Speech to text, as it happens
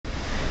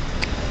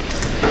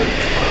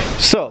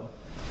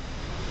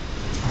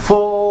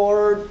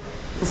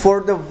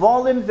for the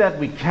volumes that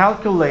we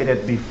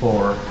calculated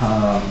before,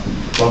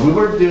 what we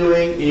were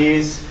doing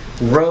is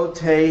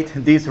rotate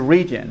this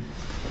region.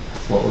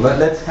 Well,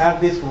 let's have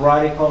this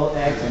radical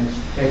x and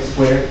x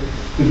squared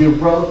to be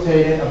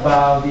rotated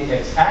about the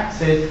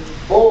x-axis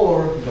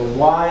or the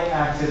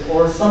y-axis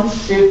or some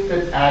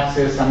shifted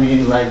axis, I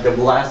mean like the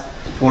last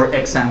 4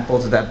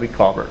 examples that we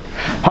covered.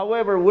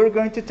 However, we're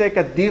going to take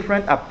a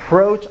different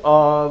approach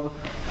of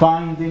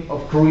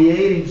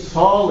creating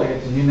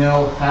solids, you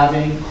know,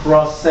 having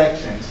cross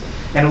sections.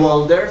 And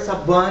well, there's a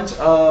bunch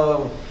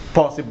of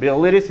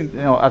possibilities, you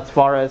know, as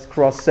far as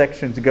cross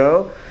sections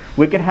go.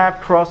 We can have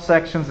cross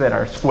sections that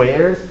are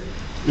squares,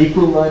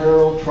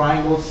 equilateral,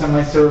 triangles,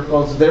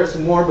 semicircles. There's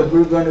more, but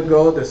we're going to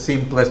go the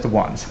simplest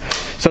ones.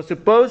 So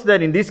suppose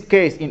that in this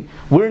case,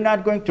 we're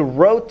not going to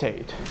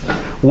rotate.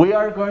 We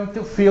are going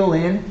to fill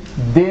in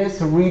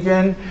this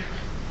region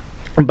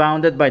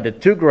bounded by the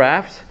 2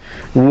 graphs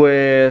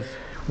with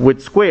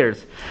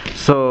squares.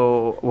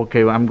 So,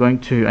 okay, I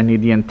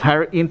need the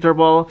entire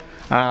interval,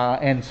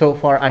 and so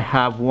far I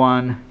have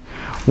one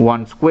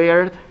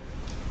squared,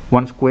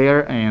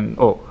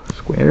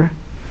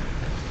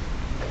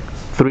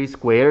 3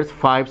 squares,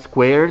 5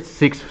 squares,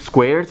 6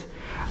 squares.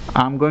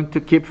 I'm going to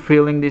keep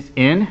filling this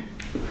in.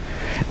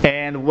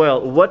 And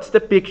well, what's the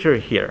picture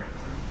here?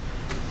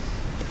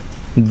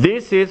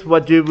 This is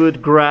what you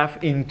would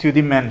graph in 2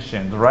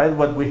 dimensions, right?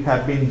 What we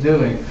have been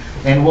doing.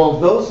 And well,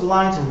 those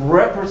lines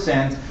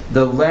represent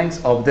the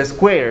lengths of the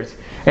squares.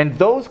 And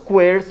those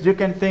squares, you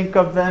can think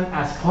of them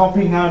as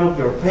popping out of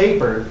your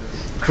paper,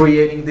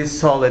 creating this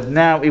solid.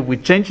 Now, if we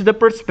change the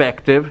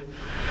perspective,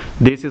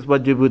 this is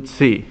what you would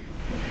see.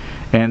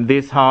 And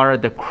these are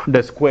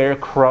the square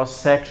cross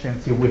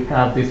sections if we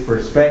have this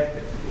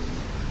perspective.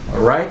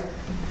 All right?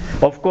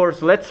 Of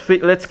course,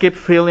 let's keep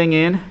filling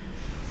in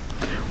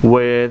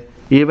with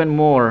even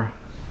more,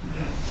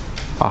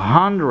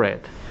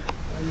 100.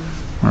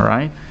 All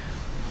right?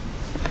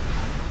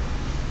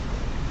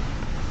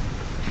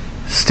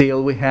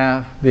 Still we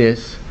have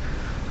this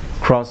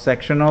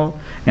cross-sectional,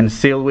 and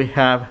still we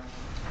have,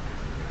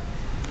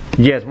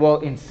 yes, well,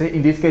 in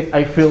this case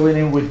I fill it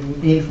in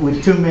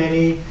with too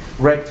many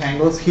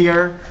rectangles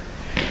here,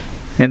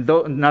 and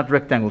not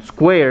rectangles,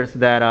 squares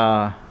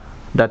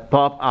that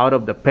pop out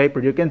of the paper.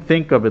 You can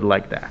think of it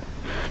like that.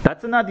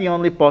 That's not the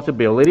only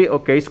possibility.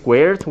 Okay,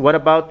 squares. What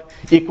about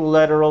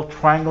equilateral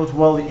triangles?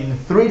 Well, in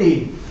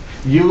 3D,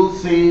 you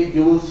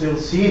will still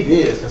see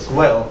this as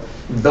well.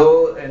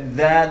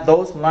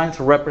 Those lines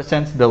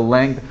represent the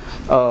length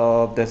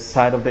of the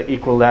side of the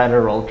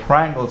equilateral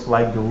triangles,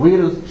 like the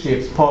Doritos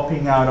chips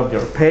popping out of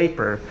your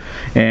paper.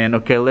 And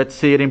okay, let's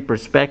see it in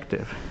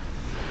perspective.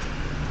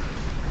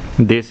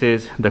 This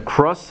is the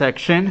cross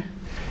section,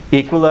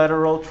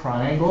 equilateral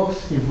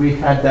triangles, if we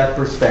had that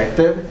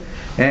perspective.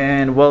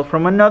 And well,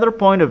 from another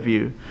point of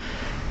view,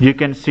 you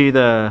can see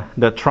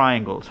the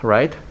triangles,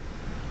 right?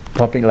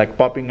 Popping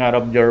out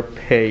of your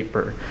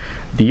paper.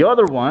 The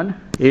other one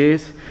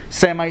is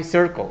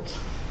semicircles.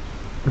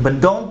 But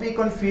don't be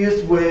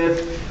confused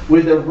with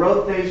the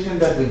rotation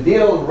that we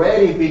did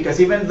already, because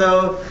even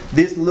though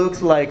this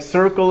looks like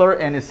circular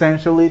and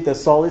essentially the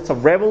solids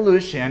of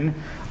revolution,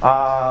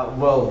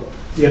 well,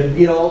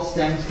 it all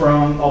stems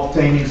from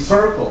obtaining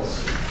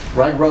circles,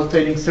 right?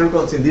 Rotating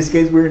circles. In this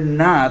case, we're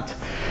not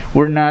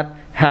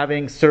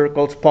having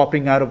circles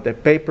popping out of the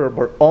paper,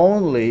 but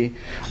only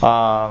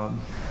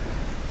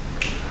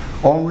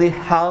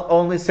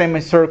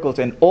semicircles,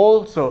 and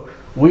also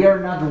we are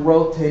not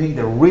rotating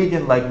the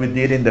region like we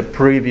did in the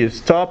previous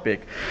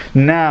topic.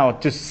 Now,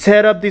 to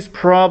set up this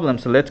problem,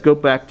 so let's go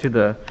back to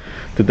the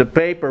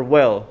paper.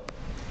 Well,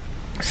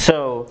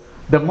 so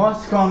the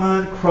most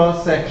common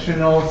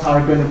cross-sectionals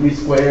are going to be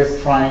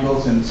squares,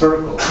 triangles, and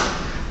circles.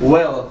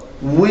 Well,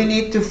 we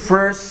need to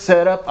first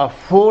set up a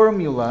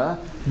formula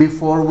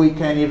before we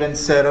can even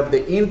set up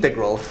the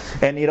integral.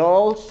 And it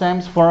all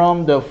stems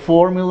from the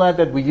formula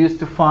that we used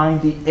to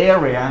find the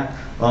area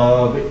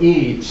of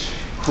each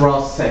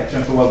cross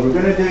section. So what we're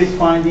going to do is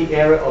find the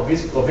area of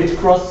each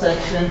cross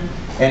section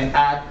and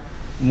add,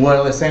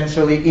 well,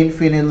 essentially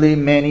infinitely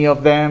many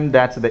of them.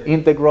 That's the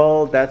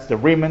integral, that's the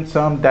Riemann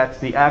sum, that's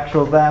the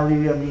actual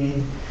value. I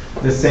mean,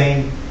 the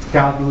same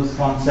calculus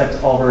concepts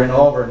over and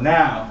over.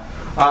 Now,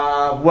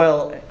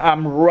 well,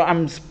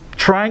 I'm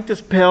trying to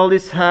spell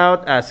this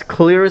out as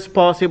clear as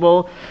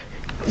possible,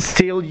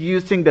 still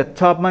using the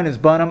top minus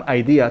bottom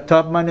idea.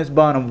 Top minus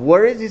bottom.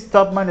 Where is this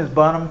top minus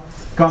bottom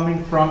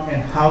coming from,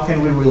 and how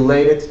can we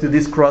relate it to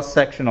these cross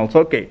sectionals?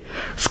 Okay,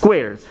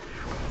 squares.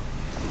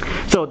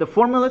 So the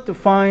formula to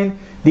find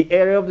the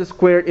area of the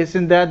square,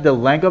 isn't that the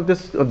length of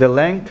the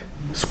length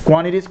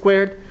quantity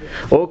squared?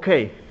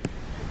 Okay.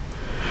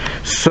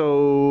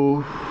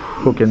 So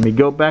okay, let me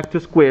go back to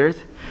squares.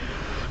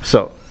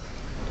 So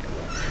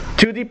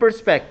 2D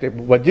perspective,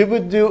 what you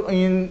would do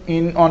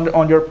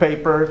on your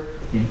paper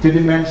in 2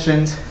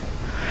 dimensions,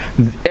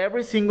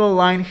 every single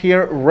line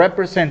here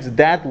represents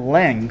that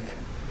length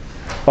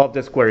of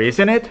the square,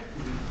 isn't it?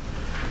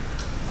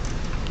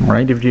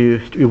 right? If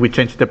we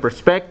change the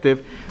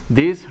perspective,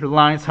 these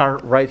lines are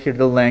right here,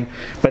 the length.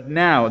 But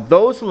now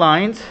those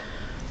lines,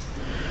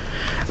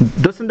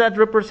 doesn't that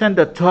represent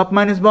the top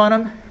minus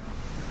bottom,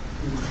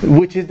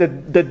 which is the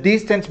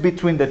distance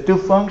between the two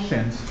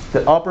functions,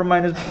 the upper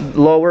minus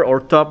lower or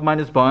top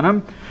minus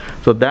bottom?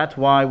 So that's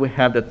why we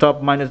have the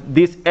top minus,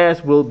 this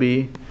S will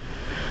be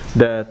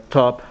the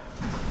top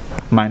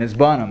minus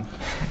bottom.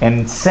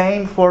 And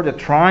same for the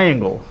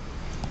triangle.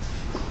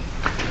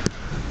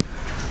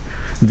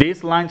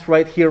 These lines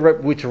right here,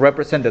 which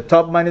represent the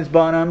top minus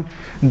bottom,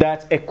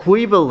 that's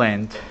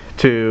equivalent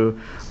to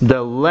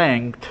the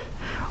length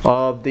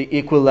of the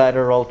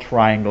equilateral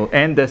triangle.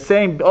 And the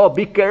same, oh,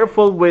 be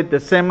careful with the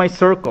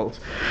semicircles.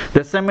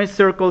 The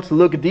semicircles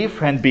look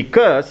different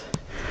because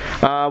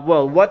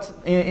well, what's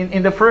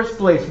in the first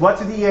place,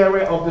 what's the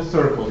area of the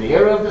circle? The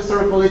area of the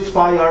circle is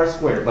pi r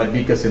squared, but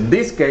because in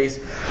this case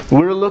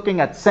we're looking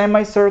at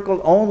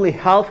semicircle, only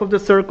half of the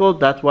circle,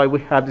 that's why we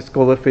have this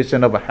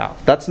coefficient of a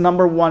half. That's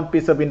number one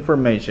piece of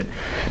information.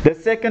 The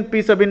second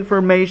piece of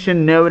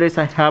information, notice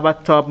I have a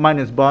top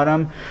minus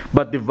bottom,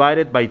 but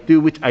divided by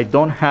 2, which I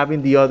don't have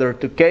in the other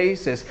two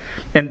cases.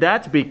 And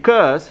that's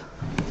because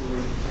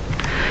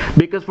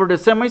for the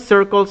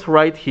semicircles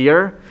right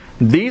here,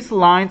 these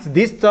lines,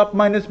 this top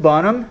minus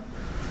bottom,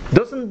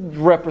 doesn't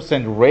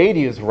represent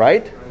radius,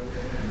 right?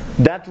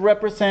 That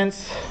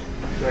represents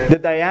the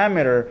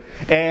diameter.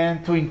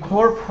 And to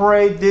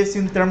incorporate this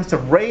in terms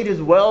of radius,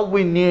 well,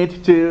 we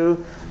need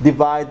to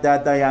divide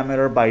that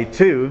diameter by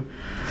 2.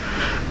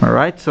 All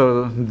right,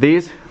 so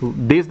this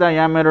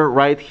diameter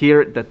right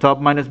here, the top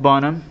minus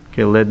bottom.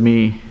 Okay, let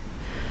me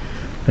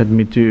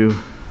do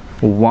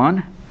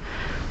 1.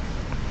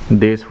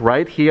 This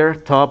right here,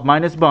 top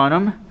minus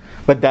bottom.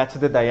 But that's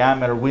the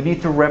diameter. We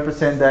need to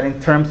represent that in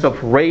terms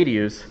of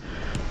radius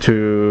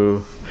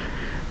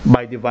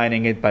by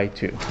dividing it by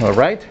 2. All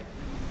right?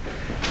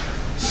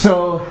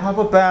 So how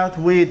about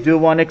we do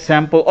one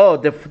example? Oh,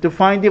 to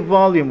find the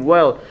volume.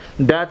 Well,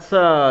 that's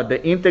the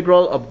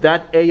integral of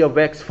that a of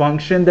x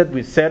function that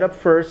we set up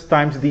first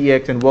times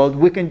dx. And well,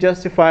 we can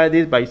justify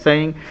this by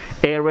saying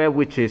area,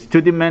 which is 2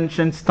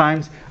 dimensions,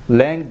 times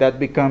length, that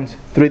becomes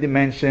 3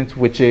 dimensions,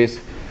 which is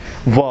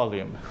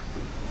volume.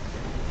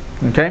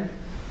 Okay?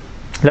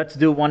 Let's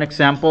do one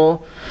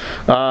example.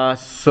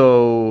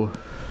 So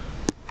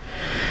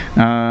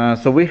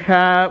we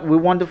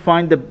want to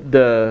find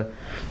the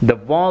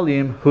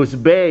volume whose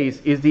base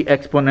is the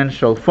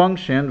exponential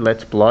function.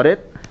 Let's plot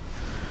it.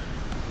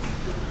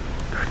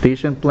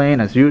 Cartesian plane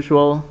as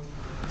usual.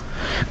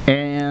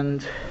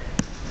 And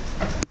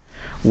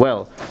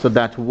well, so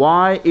that's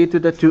y e to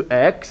the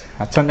 2x.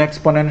 That's an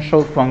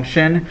exponential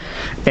function.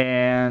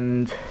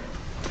 And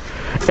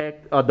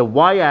the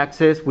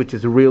y-axis, which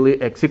is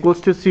really x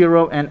equals to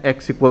 0 and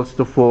x equals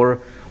to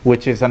 4,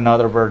 which is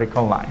another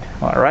vertical line.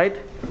 All right?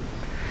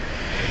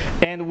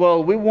 And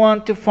well, we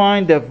want to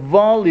find the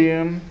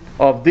volume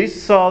of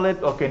this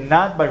solid, okay,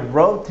 not by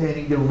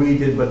rotating the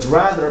region, but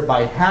rather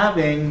by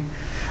having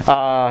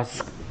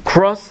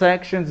cross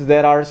sections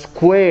that are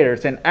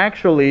squares. And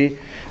actually,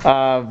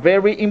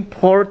 very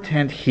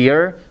important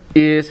here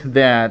is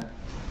that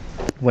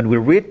when we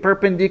read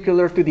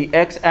perpendicular to the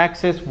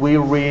x-axis, we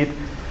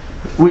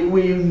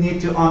need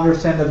to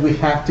understand that we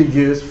have to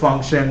use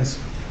functions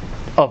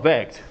of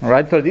x. All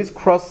right, so these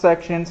cross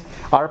sections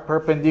are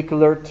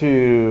perpendicular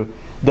to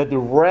the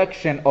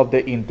direction of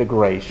the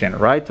integration,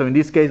 right? So in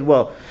this case,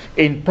 well,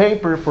 in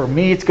paper, for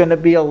me, it's going to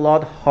be a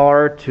lot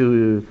hard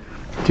to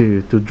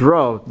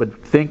draw,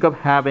 but think of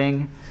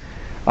having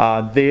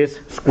these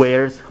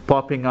squares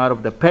popping out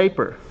of the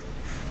paper.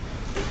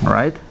 All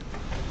right.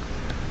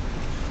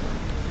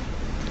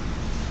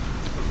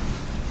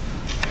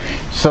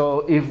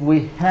 So if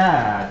we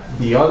had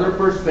the other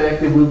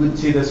perspective, we would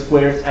see the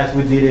squares as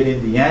we did it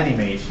in the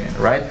animation,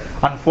 right?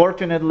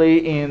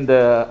 Unfortunately, in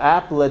the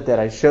applet that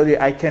I showed you,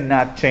 I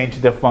cannot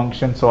change the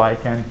function, so I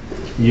can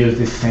use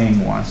the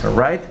same ones, all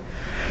right?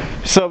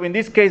 So in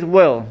this case,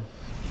 well,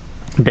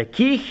 the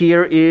key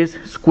here is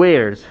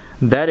squares.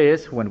 That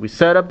is, when we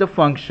set up the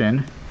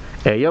function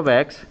a of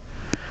x,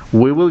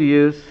 we will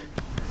use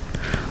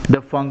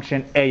the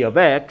function a of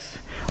x,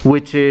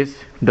 which is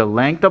the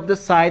length of the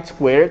side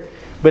squared.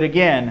 But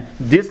again,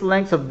 this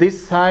length of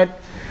this side,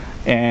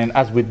 and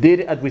as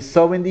we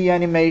saw in the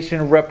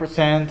animation,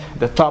 represent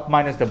the top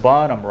minus the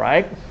bottom,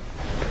 right?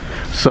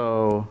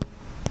 So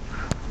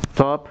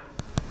top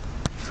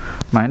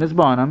minus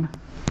bottom,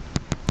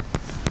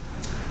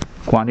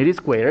 quantity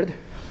squared,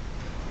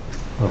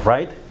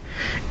 right?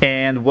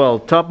 And well,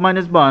 top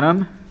minus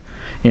bottom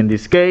in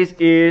this case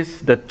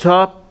is the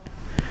top,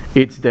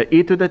 it's the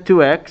e to the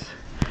 2x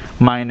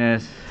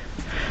minus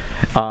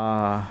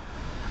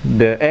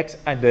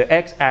the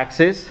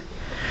x-axis,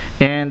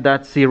 and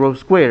that's 0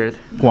 squared,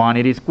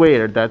 quantity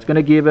squared. That's going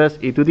to give us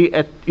e to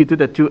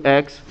the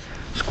 2x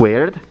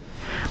squared,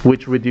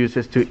 which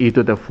reduces to e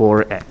to the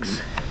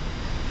 4x.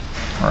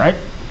 All right.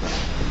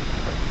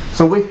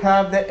 So we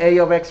have the a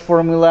of x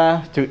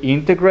formula to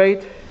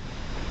integrate.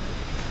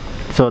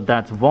 So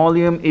that's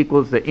volume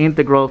equals the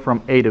integral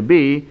from a to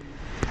b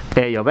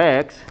a of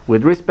x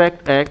with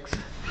respect x.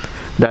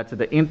 That's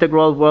the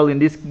integral. Well, in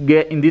this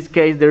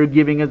case, they're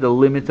giving us the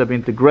limits of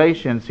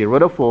integration 0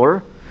 to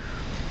 4,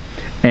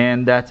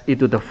 and that's e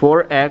to the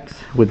 4x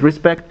with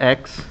respect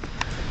x.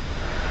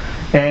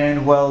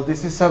 And well,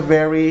 this is a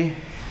very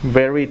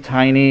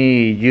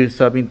tiny u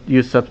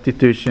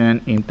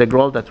substitution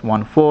integral. That's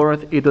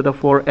 1/4 e to the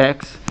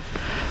 4x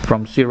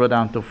from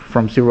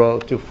 0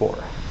 to 4.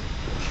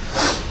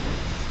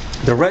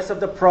 The rest of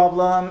the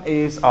problem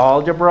is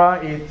algebra.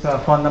 It's a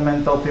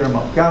fundamental theorem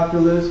of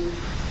calculus.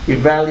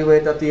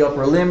 Evaluate at the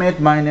upper limit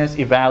minus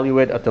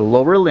evaluate at the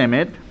lower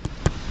limit.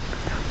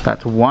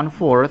 That's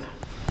 1/4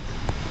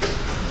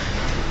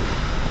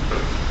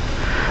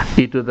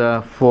 e to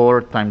the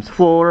 4 times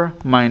 4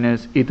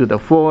 minus e to the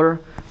 4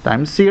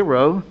 times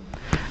 0.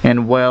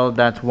 And well,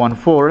 that's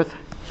 1/4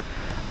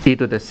 e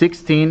to the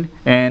 16.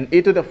 And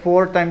e to the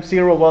 4 times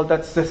 0, well,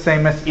 that's the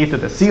same as e to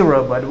the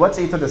 0. But what's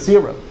e to the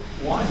 0?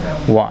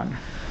 1.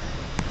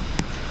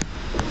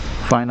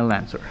 Final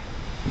answer.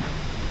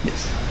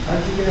 Yes. How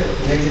did you get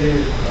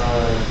negative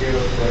 0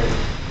 squared?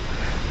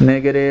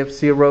 Negative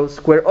 0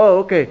 squared. Oh,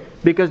 okay.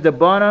 Because the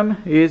bottom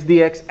is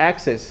the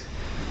x-axis.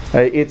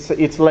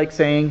 It's like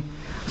saying,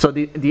 so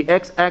the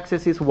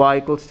x-axis is y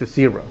equals to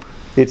 0.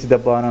 It's the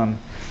bottom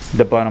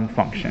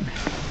function.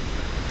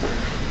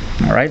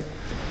 All right.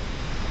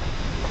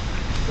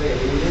 Wait,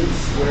 we didn't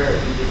square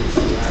it. We did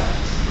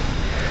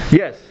 2x.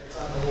 Yes. It's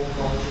not the whole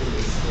function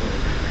is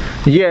squared.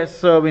 Yes,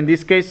 so in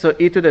this case, so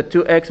e to the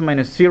 2x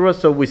minus 0,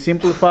 so we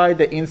simplify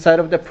the inside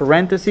of the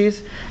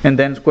parentheses and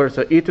then square.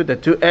 So e to the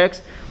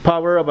 2x,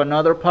 power of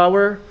another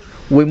power,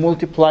 we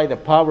multiply the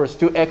powers.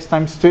 2x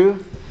times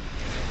 2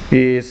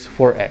 is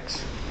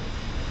 4x.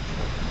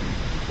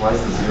 Why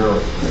is the 0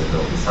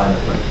 beside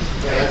the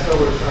parentheses? Yeah, that's what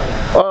we're trying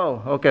to.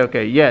 Oh,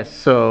 okay, yes,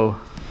 so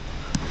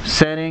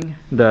setting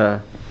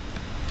the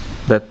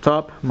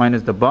top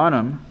minus the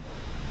bottom.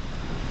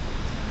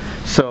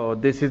 So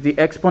this is the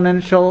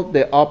exponential,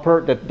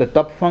 the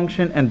top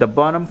function, and the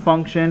bottom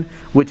function,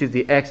 which is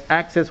the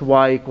x-axis,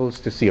 y equals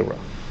to 0.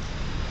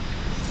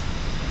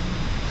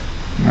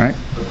 All right.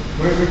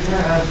 We're trying to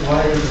ask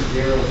why is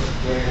 0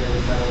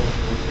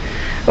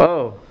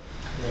 squared?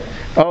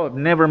 Oh,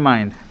 never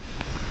mind.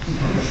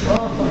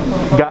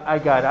 I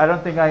got it. I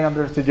don't think I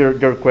understood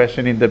your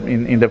question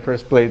in the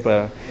first place,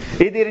 but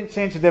it didn't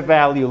change the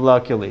value,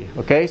 luckily.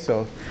 Okay,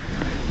 so.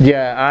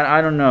 Yeah,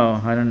 I don't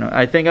know.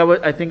 I think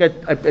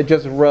I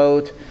just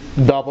wrote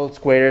double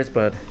squares,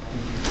 but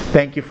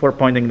thank you for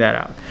pointing that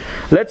out.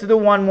 Let's do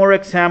one more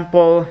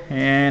example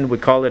and we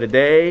call it a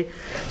day.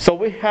 So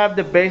we have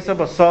the base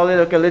of a solid.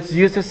 Okay, let's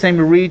use the same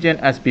region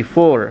as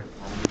before.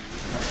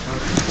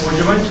 Would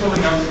you mind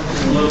pulling out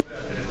a little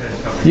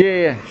bit?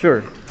 Yeah,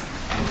 sure.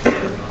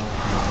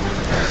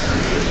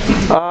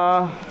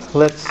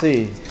 Let's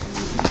see.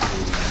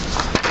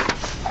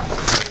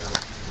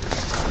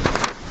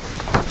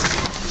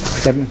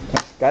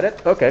 Got it?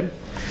 Okay.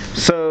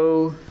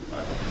 So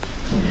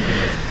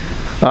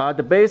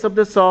the base of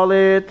the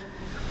solid,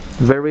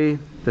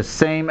 the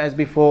same as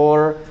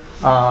before.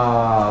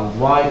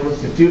 Y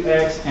equals to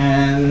 2x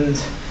and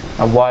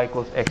y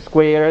equals x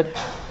squared.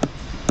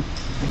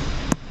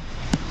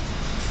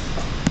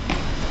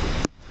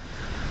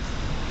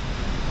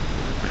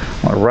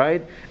 All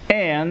right.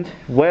 And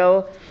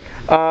well,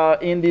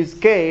 in this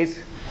case,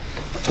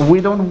 we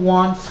don't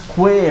want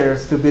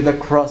squares to be the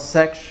cross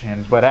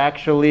sections, but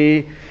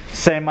actually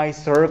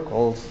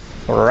semicircles.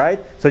 All right.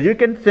 So you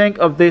can think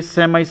of these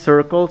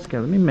semicircles. Okay,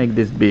 let me make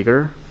this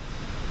bigger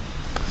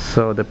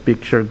so the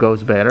picture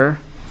goes better.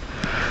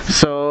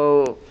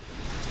 So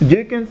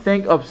you can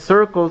think of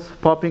circles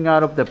popping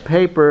out of the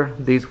paper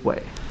this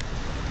way.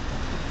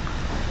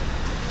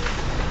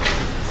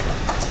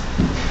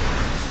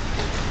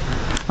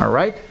 All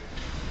right.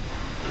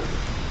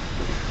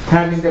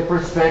 Having the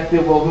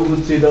perspective, well, we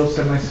would see those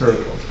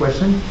semicircles.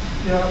 Question?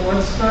 Yeah,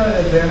 what's the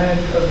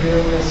advantage of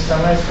doing this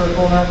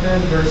semicircle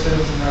method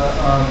versus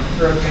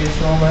the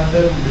rotational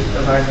method, just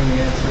providing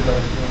the answer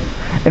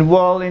by. And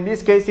well, in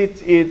this case,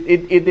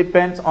 it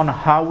depends on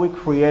how we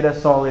create a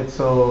solid.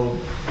 So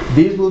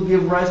this will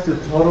give rise to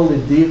totally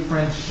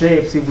different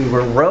shapes. If we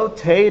were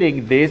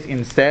rotating this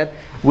instead,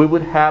 we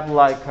would have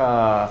like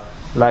a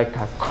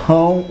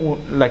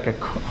cone, like a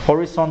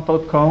horizontal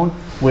cone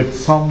with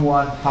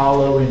somewhat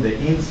hollow in the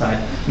inside.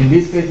 In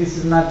this case, this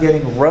is not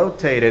getting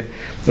rotated.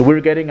 So we're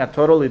getting a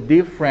totally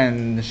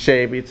different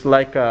shape. It's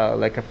like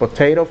a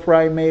potato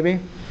fry maybe,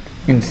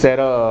 instead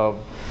of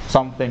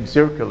something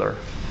circular.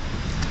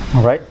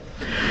 All right.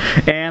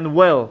 And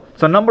well,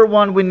 so number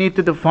one, we need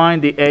to define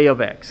the a of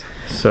x.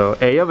 So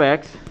a of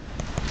x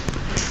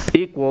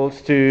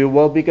equals to,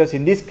 well, because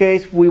in this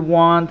case we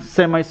want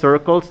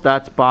semicircles,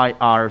 that's pi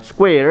r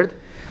squared.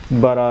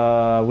 But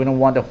we don't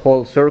want the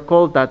whole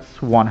circle, that's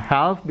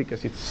 1/2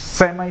 because it's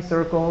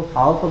semicircle,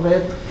 half of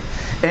it.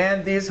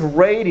 And this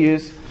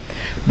radius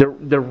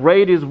The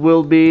radius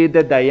will be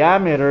the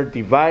diameter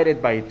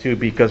divided by 2,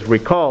 because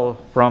recall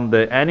from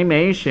the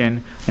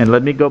animation, and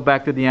let me go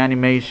back to the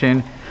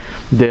animation,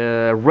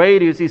 the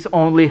radius is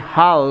only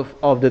half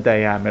of the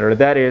diameter.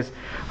 That is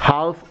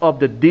half of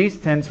the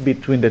distance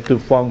between the two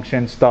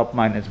functions, top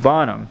minus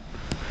bottom.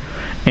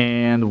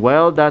 And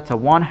well, that's a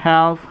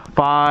 1/2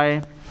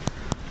 pi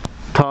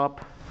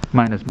top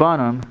minus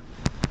bottom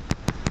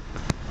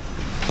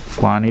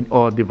quantity,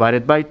 or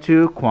divided by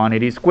 2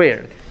 quantity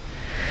squared.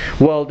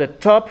 Well, the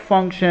top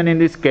function in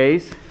this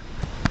case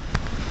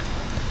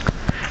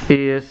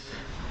is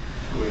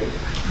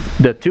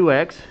the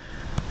 2x,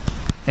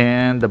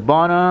 and the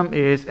bottom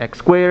is x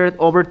squared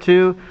over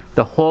 2,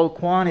 the whole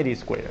quantity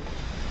squared.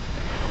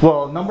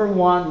 Well, number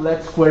one,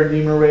 let's square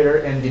numerator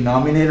and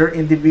denominator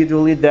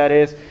individually. That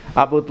is,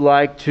 I would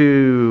like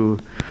to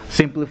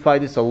simplify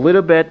this a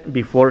little bit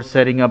before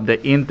setting up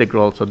the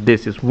integral. So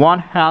this is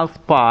 1/2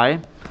 pi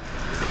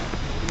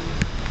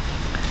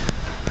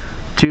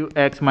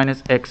 2x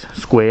minus x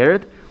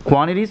squared,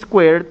 quantity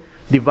squared,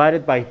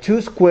 divided by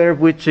 2 squared,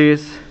 which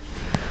is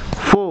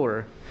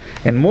 4.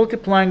 And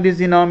multiplying these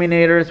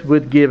denominators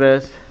would give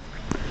us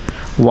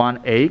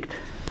 1/8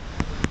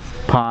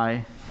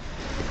 pi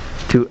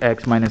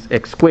 2x minus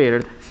x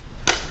squared,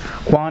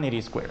 quantity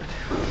squared.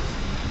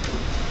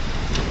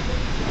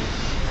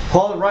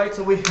 Alright,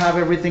 so we have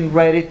everything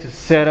ready to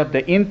set up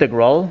the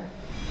integral.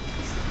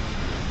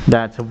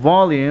 That's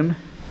volume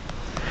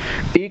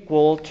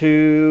equal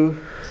to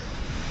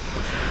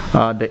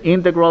the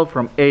integral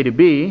from a to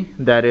b,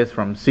 that is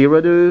from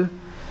 0 to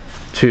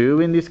 2.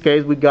 In this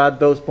case, we got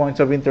those points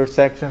of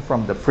intersection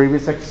from the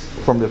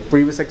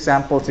previous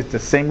examples. It's the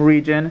same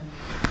region,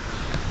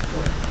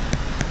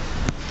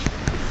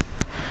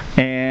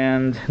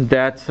 and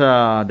that's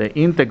the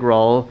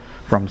integral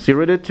from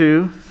 0 to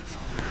 2,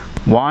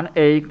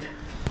 1/8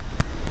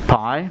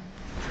 pi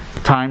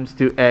times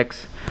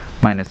 2x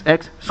minus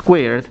x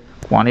squared,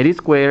 quantity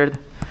squared,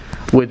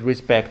 with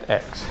respect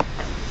x.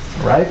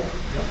 Right?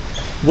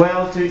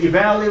 Well, to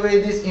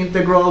evaluate this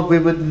integral, we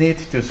would need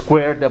to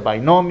square the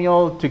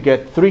binomial to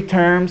get 3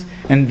 terms,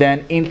 and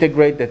then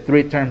integrate the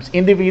 3 terms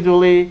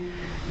individually.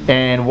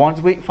 And once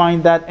we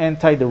find that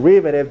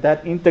antiderivative,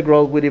 that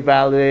integral would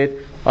evaluate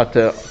at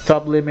the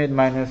top limit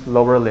minus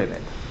lower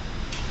limit.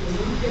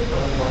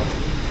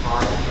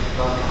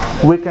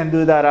 We can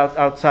do that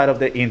outside of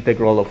the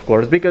integral, of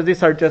course, because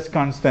these are just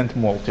constant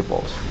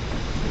multiples.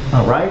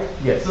 All right?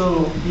 Yes.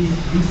 So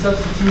is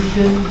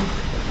substitution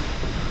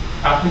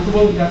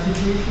applicable in that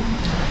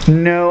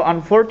situation? No,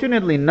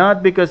 unfortunately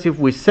not, because if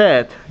we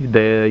set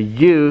the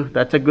u,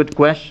 that's a good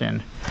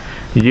question,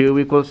 u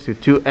equals to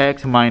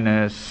 2x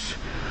minus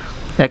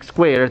x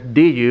squared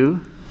du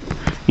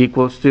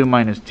equals to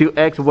minus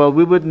 2x, well,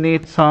 we would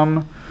need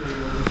some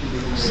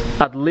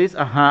at least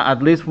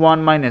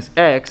 1 minus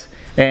x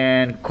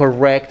and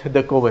correct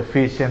the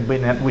coefficient,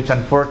 which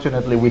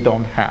unfortunately we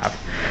don't have.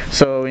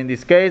 So in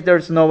this case,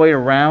 there's no way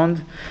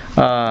around,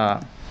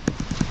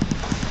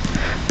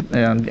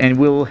 and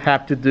we'll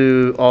have to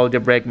do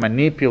algebraic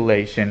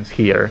manipulations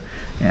here.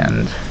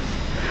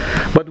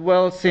 But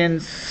well,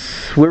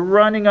 since we're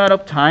running out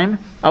of time,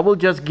 I will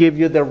just give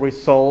you the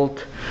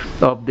result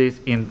of this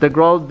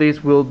integral.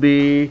 This will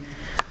be,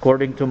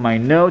 according to my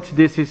notes,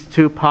 this is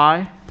 2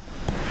 pi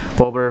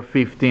over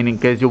 15, in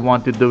case you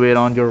want to do it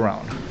on your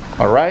own.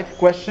 All right,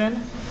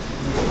 question?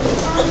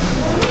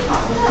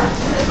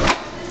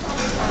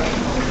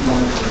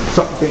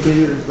 So, can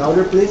you do it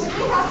louder, please? Do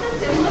we have to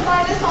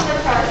simplify this on the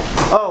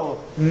test? Oh,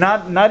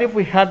 not if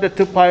we have the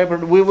 2 pi,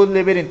 but we will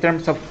leave it in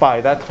terms of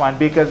pi. That's fine,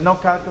 because no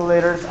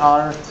calculators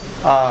are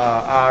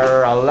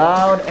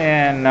allowed,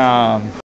 and